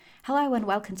Hello and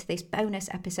welcome to this bonus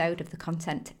episode of the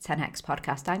Content 10X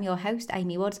podcast. I'm your host,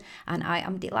 Amy Woods, and I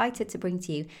am delighted to bring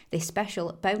to you this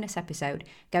special bonus episode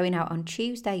going out on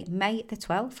Tuesday, May the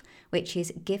 12th, which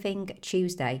is Giving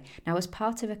Tuesday. Now, as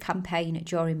part of a campaign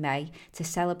during May to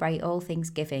celebrate all things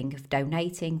giving, of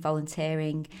donating,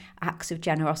 volunteering, acts of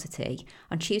generosity,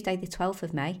 on Tuesday the 12th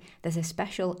of May, there's a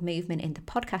special movement in the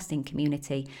podcasting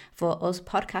community for us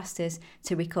podcasters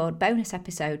to record bonus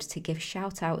episodes to give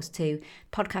shout outs to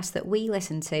podcasts that we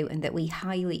listen to and that we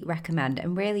highly recommend,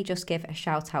 and really just give a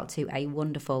shout out to a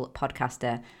wonderful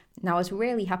podcaster. Now, I was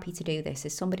really happy to do this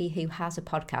as somebody who has a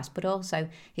podcast, but also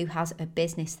who has a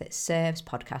business that serves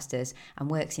podcasters and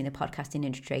works in the podcasting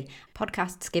industry.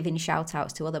 Podcasts giving shout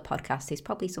outs to other podcasts is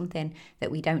probably something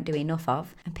that we don't do enough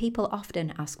of. And people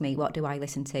often ask me, what do I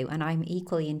listen to? And I'm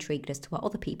equally intrigued as to what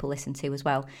other people listen to as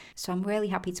well. So I'm really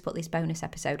happy to put this bonus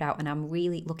episode out, and I'm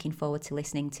really looking forward to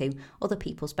listening to other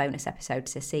people's bonus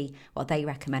episodes to see what they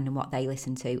recommend and what they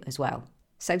listen to as well.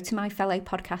 So to my fellow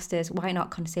podcasters, why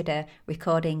not consider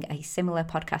recording a similar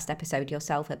podcast episode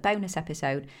yourself, a bonus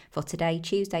episode for today,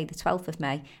 Tuesday, the 12th of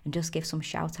May, and just give some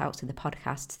shout outs to the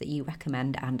podcasts that you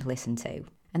recommend and listen to.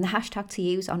 And the hashtag to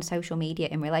use on social media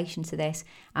in relation to this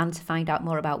and to find out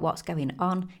more about what's going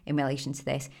on in relation to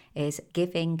this is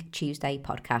Giving Tuesday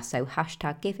Podcast. So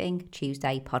hashtag Giving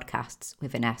Tuesday Podcasts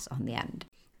with an S on the end.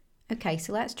 Okay,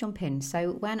 so let's jump in.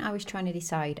 So when I was trying to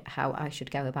decide how I should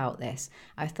go about this,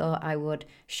 I thought I would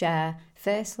share,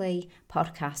 firstly,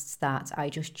 podcasts that I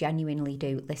just genuinely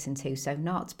do listen to. So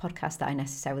not podcasts that I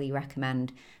necessarily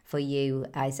recommend for you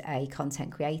as a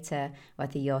content creator,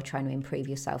 whether you're trying to improve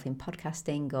yourself in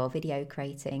podcasting or video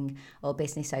creating or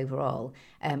business overall.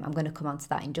 I'm going to come on to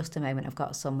that in just a moment. I've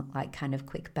got some kind of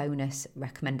quick bonus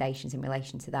recommendations in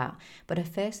relation to that. But I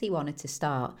firstly wanted to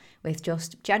start with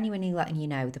just genuinely letting you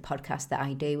know the podcasts that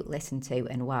I do listen to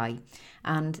and why.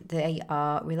 And they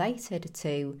are related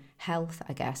to health,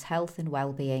 I guess, health and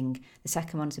well-being. The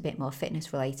second one's a bit more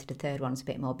fitness related. The third one's a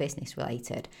bit more business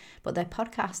related. But they're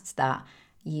podcasts that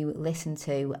you listen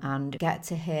to and get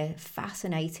to hear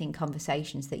fascinating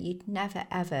conversations that you'd never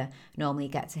ever normally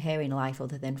get to hear in life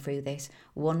other than through this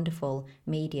wonderful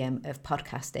medium of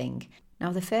podcasting.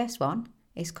 Now, the first one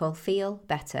is called Feel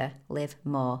Better, Live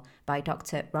More by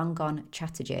Dr. Rangan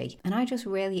Chatterjee. And I just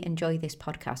really enjoy this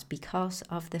podcast because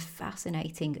of the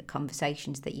fascinating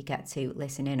conversations that you get to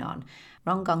listen in on.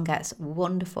 Rangan gets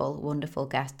wonderful, wonderful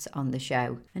guests on the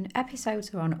show. And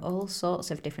episodes are on all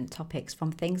sorts of different topics,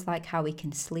 from things like how we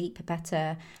can sleep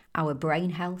better, our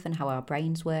brain health and how our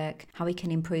brains work, how we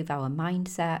can improve our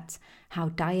mindset, how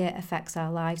diet affects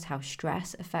our lives, how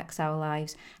stress affects our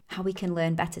lives, how we can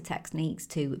learn better techniques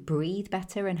to breathe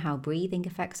better and how breathing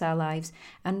affects our lives,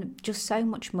 and just so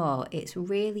much more. It's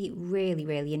really, really,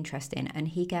 really interesting. And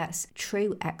he gets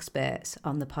true experts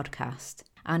on the podcast.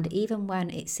 And even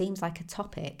when it seems like a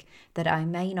topic that I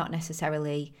may not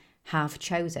necessarily have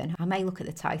chosen, I may look at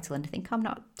the title and think, I'm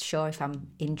not sure if I'm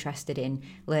interested in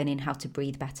learning how to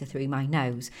breathe better through my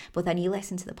nose. But then you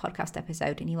listen to the podcast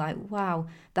episode and you're like, wow,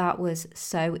 that was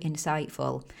so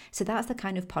insightful. So that's the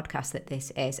kind of podcast that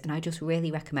this is. And I just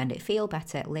really recommend it. Feel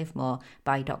Better, Live More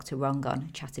by Dr.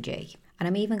 Rangan Chatterjee. And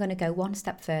I'm even going to go one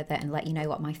step further and let you know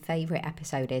what my favourite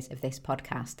episode is of this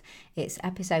podcast. It's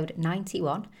episode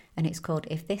 91, and it's called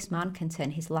If This Man Can Turn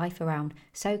His Life Around,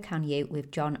 So Can You, with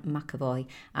John McAvoy.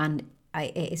 And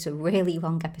it's a really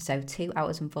long episode, 2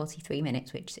 hours and 43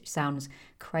 minutes, which sounds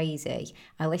crazy.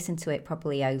 I listened to it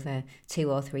probably over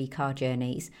 2 or 3 car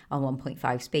journeys on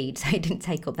 1.5 speed, so it didn't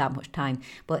take up that much time.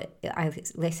 But I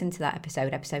listened to that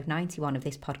episode 91 of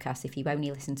this podcast. If you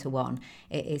only listen to one,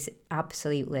 it is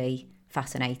absolutely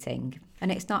fascinating.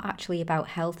 And it's not actually about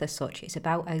health as such, it's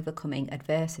about overcoming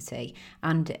adversity.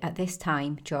 And at this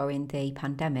time during the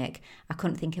pandemic, I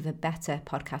couldn't think of a better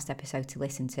podcast episode to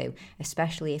listen to,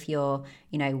 especially if you're,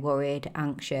 worried,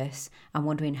 anxious, and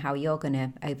wondering how you're going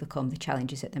to overcome the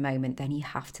challenges at the moment. Then you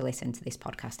have to listen to this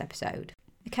podcast episode.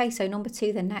 Okay, so number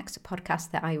 2, the next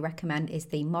podcast that I recommend is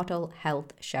the Model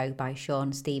Health Show by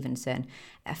Sean Stevenson,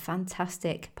 a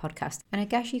fantastic podcast. And I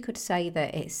guess you could say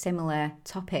that it's similar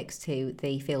topics to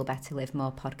the Feel Better, Live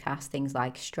More podcast, things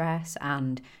like stress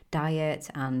and diet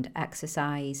and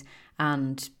exercise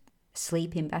and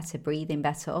sleeping better, breathing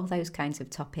better, all those kinds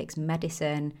of topics,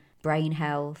 medicine, brain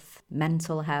health,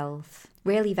 mental health,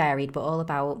 really varied, but all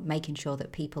about making sure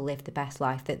that people live the best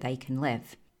life that they can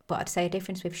live. But I'd say a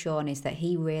difference with Sean is that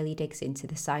he really digs into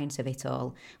the science of it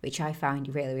all, which I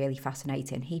find really, really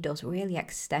fascinating. He does really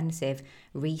extensive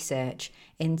research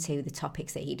into the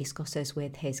topics that he discusses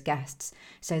with his guests.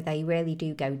 So they really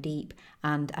do go deep.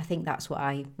 And I think that's what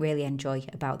I really enjoy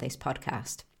about this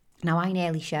podcast. Now, I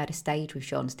nearly shared a stage with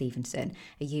Sean Stevenson,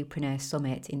 a Youpreneur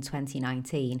Summit in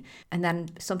 2019, and then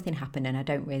something happened and I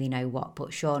don't really know what,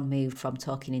 but Sean moved from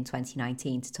talking in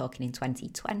 2019 to talking in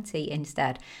 2020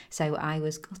 instead. So I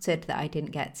was gutted that I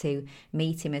didn't get to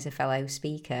meet him as a fellow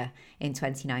speaker in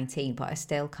 2019, but I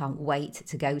still can't wait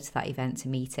to go to that event to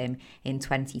meet him in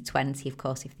 2020, of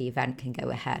course, if the event can go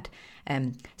ahead.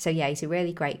 So yeah, he's a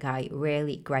really great guy,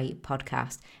 really great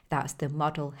podcast. That's the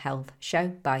Model Health Show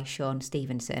by Sean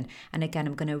Stevenson. And again,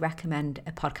 I'm going to recommend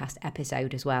a podcast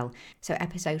episode as well. So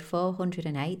episode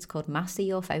 408 called Master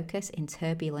Your Focus in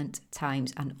Turbulent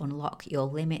Times and Unlock Your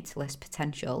Limitless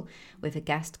Potential with a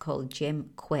guest called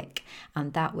Jim Quick.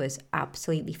 And that was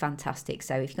absolutely fantastic.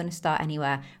 So if you're going to start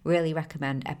anywhere, really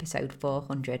recommend episode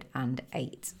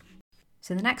 408.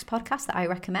 So the next podcast that I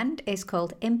recommend is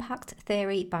called Impact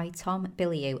Theory by Tom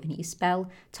Bilyeu, and you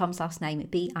spell Tom's last name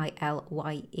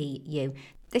Bilyeu.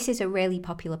 This is a really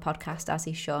popular podcast, as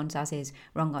is Sean's, as is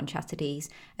Rangan Chatterjee's.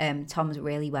 Tom's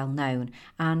really well known,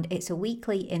 and it's a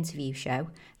weekly interview show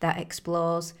that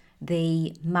explores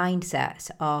the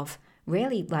mindset of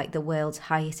really like the world's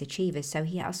highest achievers. So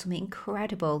he has some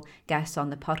incredible guests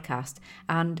on the podcast,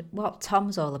 and what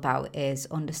Tom's all about is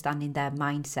understanding their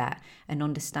mindset and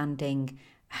understanding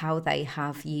how they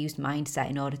have used mindset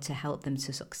in order to help them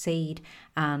to succeed,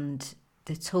 and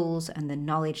the tools and the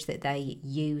knowledge that they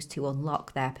use to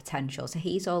unlock their potential. So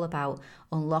he's all about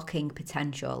unlocking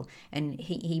potential, and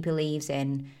he believes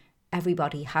in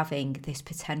everybody having this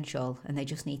potential and they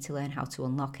just need to learn how to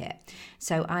unlock it.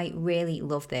 So I really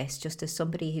love this, just as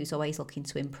somebody who's always looking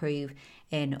to improve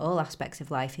in all aspects of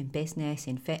life, in business,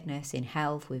 in fitness, in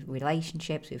health, with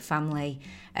relationships, with family.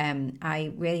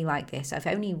 I really like this. I've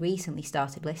only recently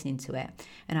started listening to it,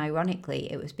 and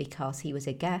ironically it was because he was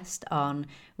a guest on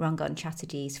Rangan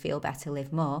Chatterjee's Feel Better,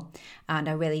 Live More, and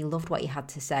I really loved what he had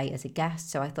to say as a guest.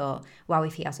 So I thought, wow,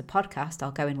 if he has a podcast,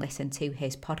 I'll go and listen to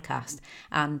his podcast.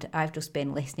 And I've just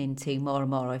been listening to more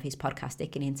and more of his podcast,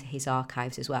 digging into his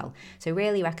archives as well. So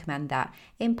really recommend that.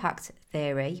 Impact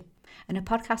Theory. And a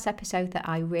podcast episode that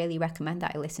I really recommend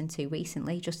that I listened to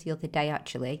recently, just the other day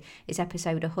actually, is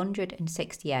episode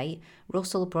 168,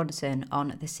 Russell Brunson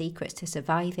on the secrets to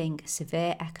surviving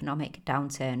severe economic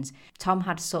downturns. Tom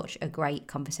had such a great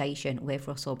conversation with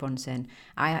Russell Brunson.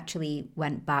 I actually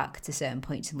went back to certain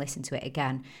points and listened to it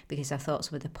again because I thought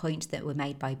some of the points that were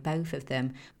made by both of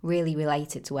them really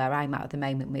related to where I'm at the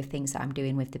moment with things that I'm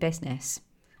doing with the business.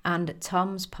 And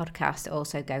Tom's podcast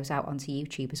also goes out onto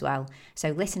YouTube as well. So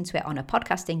listen to it on a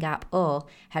podcasting app or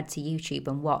head to YouTube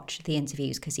and watch the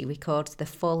interviews, because he records the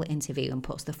full interview and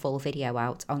puts the full video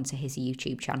out onto his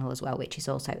YouTube channel as well, which is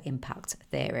also Impact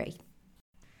Theory.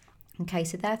 Okay,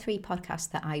 so there are 3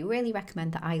 podcasts that I really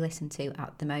recommend that I listen to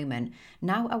at the moment.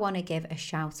 Now I want to give a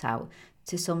shout out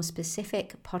to some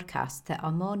specific podcasts that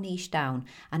are more niche down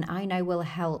and I know will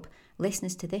help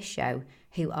listeners to this show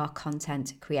who are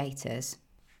content creators.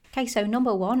 Okay, so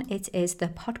number 1, it is the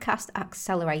Podcast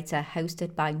Accelerator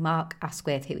hosted by Mark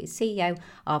Asquith, who is CEO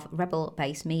of Rebel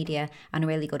Base Media and a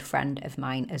really good friend of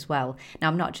mine as well. Now,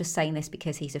 I'm not just saying this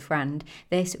because he's a friend.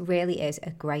 This really is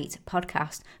a great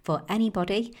podcast for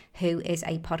anybody who is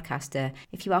a podcaster.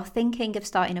 If you are thinking of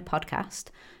starting a podcast,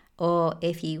 or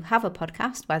if you have a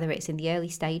podcast, whether it's in the early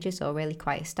stages or really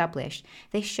quite established,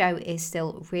 this show is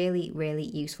still really, really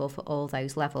useful for all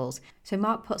those levels. So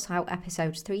Mark puts out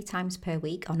episodes 3 times per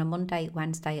week on a Monday,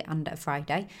 Wednesday and a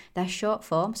Friday. They're short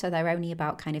form, so they're only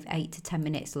about kind of 8 to 10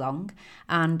 minutes long.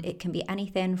 And it can be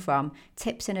anything from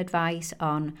tips and advice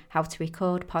on how to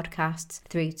record podcasts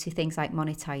through to things like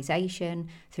monetization,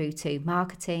 through to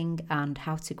marketing and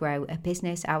how to grow a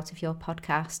business out of your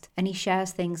podcast. And he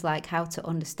shares things like how to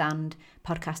understand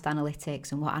podcast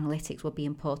analytics and what analytics will be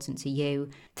important to you,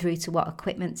 through to what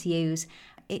equipment to use.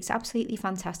 It's absolutely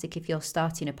fantastic if you're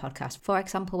starting a podcast. For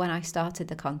example, when I started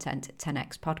the Content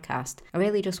 10X podcast, I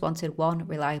really just wanted one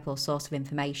reliable source of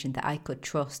information that I could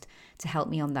trust to help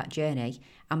me on that journey.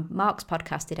 And Mark's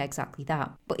podcast did exactly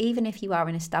that. But even if you are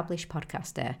an established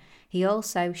podcaster, he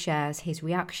also shares his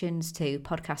reactions to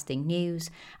podcasting news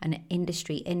and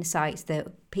industry insights that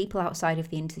people outside of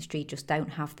the industry just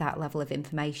don't have that level of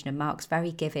information. And Mark's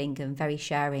very giving and very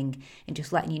sharing and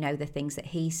just letting you know the things that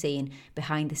he's seen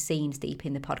behind the scenes deep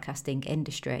in the podcasting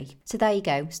industry. So there you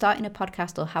go. Starting a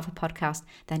podcast or have a podcast,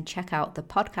 then check out the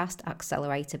Podcast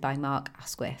Accelerator by Mark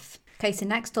Asquith. Okay, so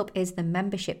next up is the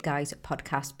Membership Guys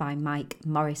podcast by Mike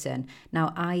Morrison.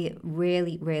 Now, I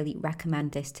really, really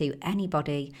recommend this to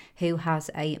anybody who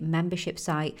has a membership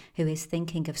site, who is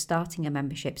thinking of starting a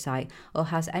membership site, or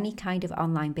has any kind of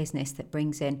online business that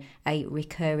brings in a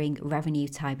recurring revenue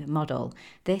type model.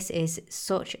 This is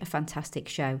such a fantastic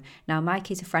show. Now,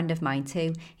 Mike is a friend of mine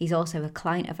too. He's also a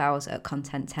client of ours at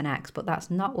Content 10X, but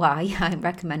that's not why I'm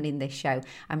recommending this show.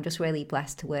 I'm just really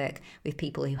blessed to work with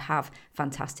people who have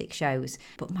fantastic shows.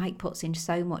 But Mike puts in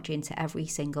so much into every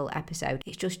single episode.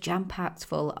 It's just jam-packed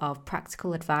full of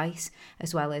practical advice,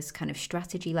 as well as kind of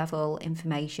strategy level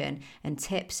information and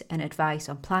tips and advice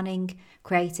on planning,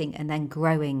 creating and then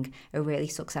growing a really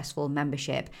successful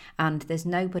membership. And there's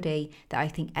nobody that I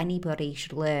think anybody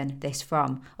should learn this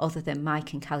from other than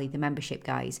Mike and Callie, the Membership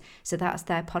Guys. So that's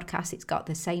their podcast. It's got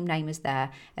the same name as their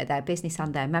business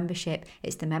and their membership.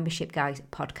 It's the Membership Guys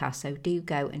podcast. So do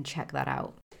go and check that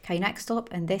out. Okay, next up,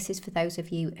 and this is for those of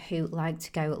you who like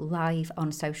to go live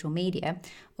on social media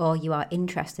or you are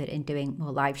interested in doing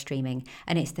more live streaming,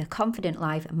 and it's the Confident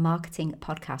Live Marketing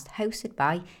Podcast hosted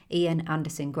by Ian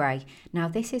Anderson Gray. Now,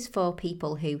 this is for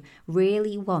people who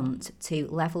really want to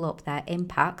level up their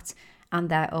impact and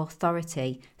their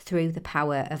authority through the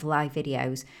power of live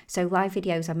videos. So live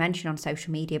videos I mentioned on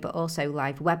social media, but also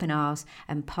live webinars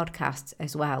and podcasts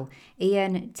as well.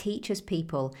 Ian teaches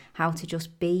people how to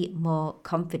just be more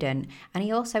confident, and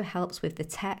he also helps with the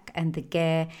tech and the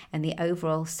gear and the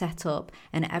overall setup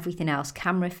and everything else.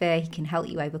 Camera fear, he can help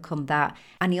you overcome that.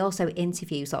 And he also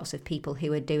interviews lots of people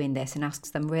who are doing this and asks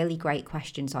them really great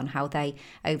questions on how they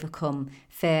overcome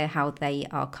fear, how they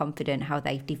are confident, how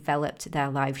they've developed their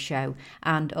live show,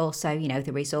 and also,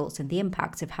 the results and the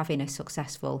impact of having a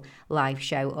successful live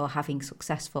show or having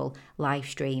successful live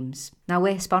streams. Now,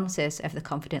 we're sponsors of the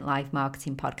Confident Live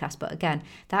Marketing Podcast, but again,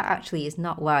 that actually is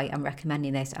not why I'm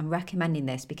recommending this. I'm recommending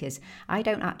this because I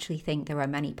don't actually think there are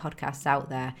many podcasts out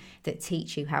there that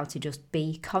teach you how to just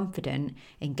be confident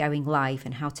in going live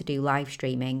and how to do live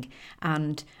streaming.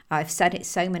 And I've said it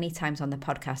so many times on the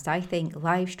podcast, I think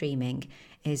live streaming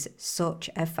is such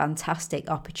a fantastic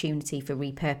opportunity for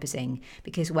repurposing,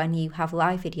 because when you have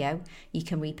live video, you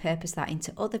can repurpose that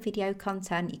into other video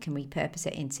content, you can repurpose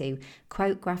it into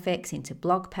quote graphics, into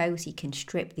blog posts, you can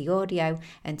strip the audio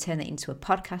and turn it into a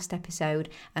podcast episode,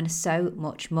 and so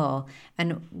much more.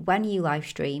 And when you live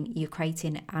stream, you're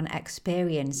creating an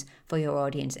experience for your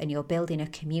audience, and you're building a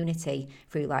community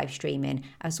through live streaming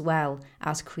as well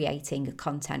as creating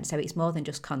content. So it's more than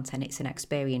just content, it's an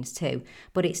experience too.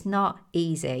 But it's not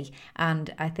easy,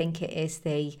 and I think it is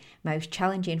the most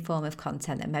challenging form of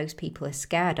content that most people are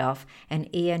scared of,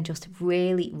 and Ian just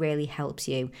really, really helps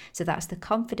you. So that's the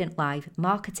Confident Live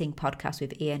Marketing Podcast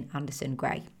with Ian Anderson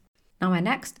Gray. Now, my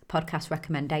next podcast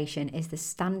recommendation is the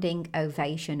Standing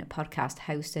Ovation podcast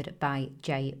hosted by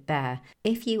Jay Baer.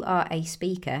 If you are a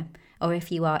speaker, or if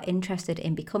you are interested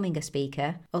in becoming a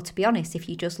speaker, or to be honest, if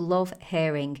you just love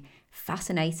hearing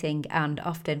fascinating and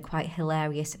often quite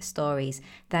hilarious stories,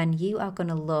 then you are going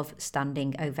to love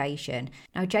Standing Ovation.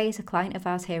 Now, Jay is a client of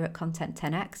ours here at Content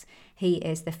 10X. He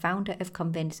is the founder of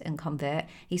Convince and Convert.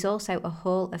 He's also a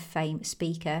Hall of Fame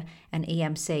speaker and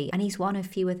EMC, and he's one of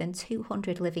fewer than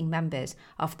 200 living members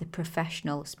of the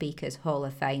Professional Speakers Hall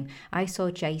of Fame. I saw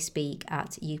Jay speak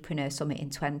at Youpreneur Summit in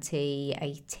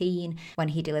 2018 when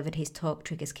he delivered his Talk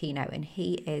Triggers keynote, and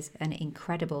he is an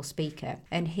incredible speaker.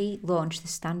 And he launched the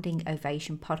Standing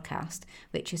Ovation podcast,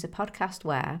 which is a podcast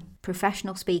where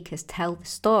professional speakers tell the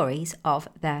stories of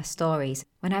their stories.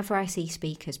 Whenever I see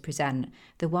speakers present,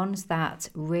 the ones that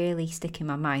really stick in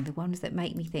my mind, the ones that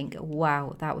make me think,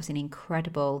 wow, that was an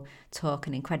incredible talk,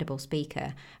 an incredible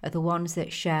speaker, are the ones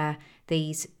that share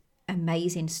these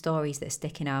amazing stories that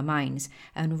stick in our minds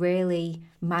and really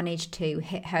manage to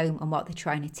hit home on what they're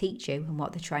trying to teach you and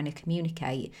what they're trying to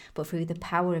communicate, but through the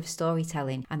power of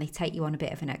storytelling, and they take you on a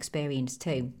bit of an experience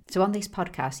too. So on this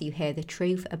podcast, you hear the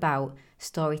truth about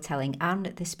storytelling and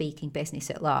the speaking business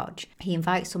at large. He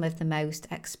invites some of the most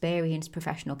experienced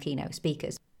professional keynote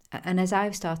speakers. And as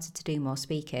I've started to do more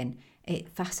speaking, it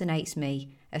fascinates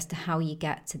me as to how you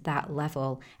get to that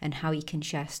level and how you can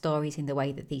share stories in the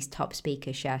way that these top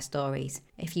speakers share stories.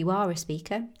 If you are a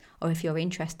speaker, or if you're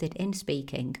interested in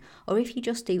speaking, or if you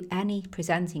just do any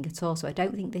presenting at all, so I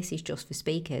don't think this is just for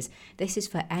speakers, this is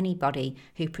for anybody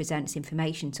who presents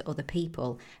information to other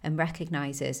people and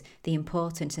recognises the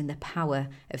importance and the power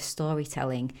of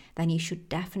storytelling, then you should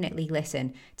definitely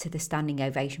listen to the Standing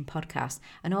Ovation podcast.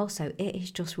 And also, it is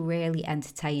just really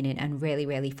entertaining and really,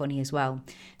 really funny as well.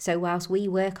 So whilst we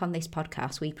work work on this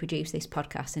podcast, we produce this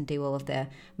podcast and do all of the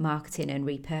marketing and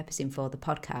repurposing for the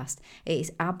podcast, it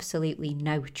is absolutely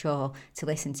no chore to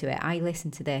listen to it. I listen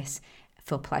to this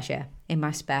for pleasure in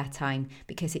my spare time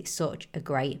because it's such a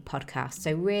great podcast.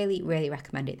 So really, really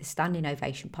recommend it. The Standing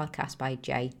Ovation podcast by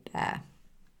Jay Baer.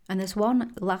 And there's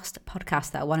one last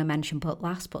podcast that I want to mention, but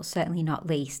last but certainly not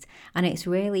least. And it's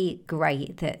really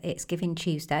great that it's Giving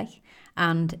Tuesday.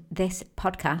 And this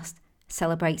podcast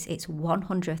celebrates its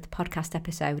 100th podcast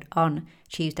episode on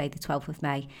Tuesday the 12th of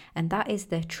May, and that is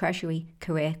the Treasury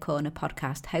Career Corner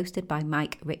podcast hosted by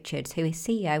Mike Richards, who is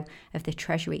CEO of the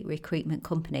Treasury Recruitment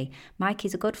Company. Mike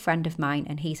is a good friend of mine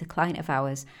and he's a client of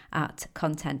ours at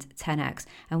Content 10X,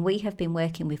 and we have been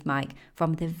working with Mike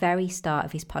from the very start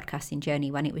of his podcasting journey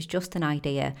when it was just an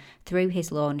idea, through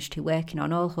his launch to working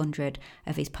on all 100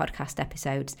 of his podcast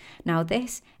episodes. Now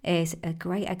this is a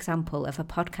great example of a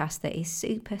podcast that is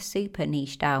super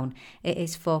niche down. It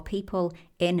is for people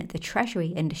in the treasury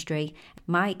industry.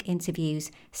 Mike interviews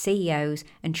CEOs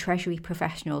and treasury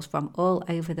professionals from all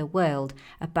over the world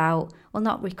about, well,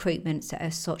 not recruitment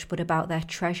as such, but about their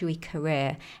treasury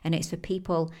career. And it's for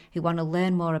people who want to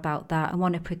learn more about that and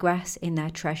want to progress in their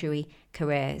treasury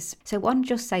careers. So I want to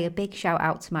just say a big shout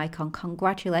out to Mike on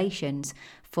congratulations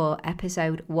for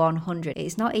episode 100.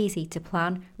 It's not easy to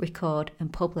plan, record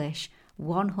and publish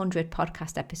 100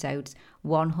 podcast episodes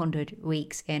 100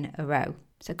 weeks in a row.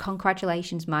 So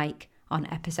congratulations, Mike, on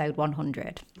episode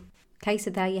 100. Okay, so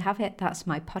there you have it. That's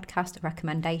my podcast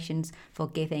recommendations for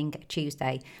Giving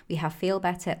Tuesday. We have Feel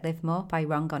Better, Live More by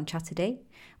Rangan Chatterjee.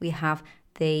 We have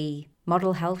The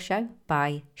Model Health Show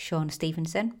by Sean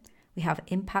Stevenson. We have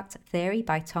Impact Theory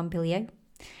by Tom Bilyeu.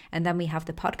 And then we have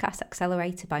The Podcast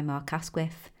Accelerator by Mark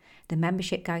Asquith, The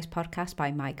Membership Guys podcast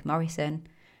by Mike Morrison,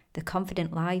 The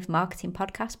Confident Live Marketing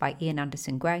podcast by Ian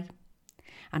Anderson Gray,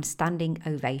 and Standing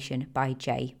Ovation by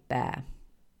Jay Baer.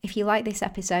 If you like this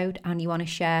episode and you want to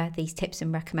share these tips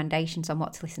and recommendations on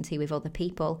what to listen to with other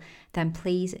people, then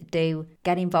please do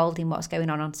get involved in what's going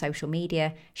on social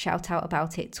media. Shout out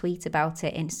about it, tweet about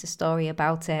it, Insta story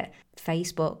about it,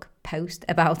 Facebook post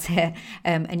about it,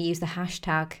 and use the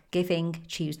hashtag Giving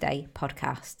Tuesday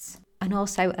Podcasts. And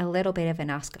also a little bit of an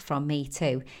ask from me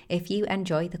too. If you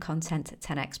enjoy the Content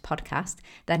 10X podcast,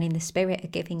 then in the spirit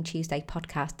of Giving Tuesday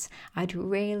podcasts, I'd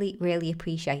really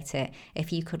appreciate it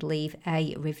if you could leave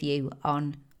a review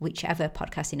on whichever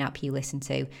podcasting app you listen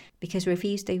to, because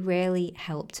reviews do really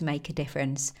help to make a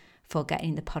difference for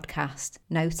getting the podcast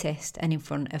noticed and in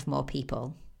front of more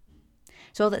people.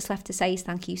 So all that's left to say is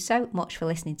thank you so much for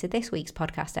listening to this week's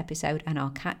podcast episode, and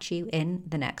I'll catch you in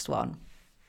the next one.